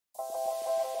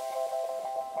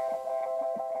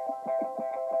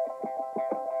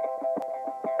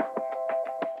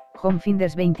Home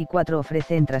Finders 24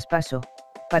 ofrece en Traspaso,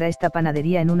 para esta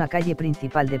panadería en una calle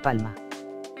principal de Palma.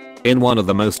 In one of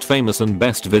the most famous and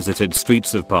best visited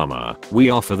streets of Palma,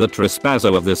 we offer the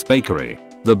Traspaso of this bakery.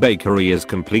 The bakery is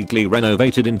completely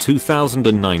renovated in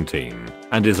 2019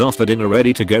 and is offered in a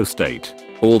ready-to-go state.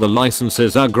 All the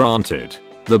licenses are granted.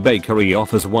 The bakery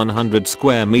offers 100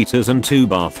 square meters and 2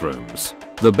 bathrooms.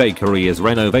 The bakery is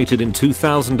renovated in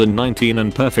 2019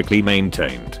 and perfectly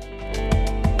maintained.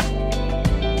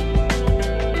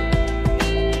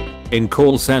 In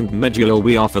Calle Sant Migual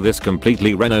we offer this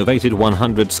completely renovated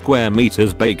 100 square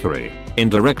meters bakery. In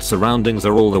direct surroundings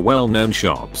are all the well-known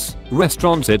shops,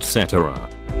 restaurants, etc.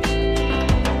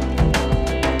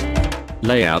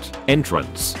 Layout,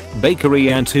 entrance,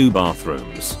 bakery and 2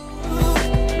 bathrooms.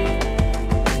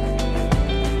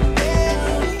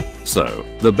 So,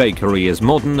 the bakery is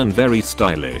modern and very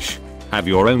stylish. Have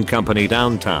your own company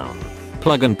downtown.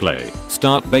 Plug and play,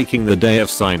 start baking the day of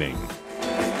signing.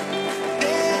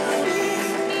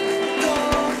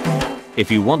 If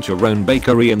you want your own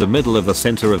bakery in the middle of the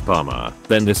center of Palma,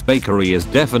 then this bakery is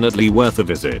definitely worth a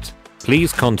visit.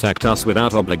 Please contact us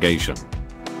without obligation.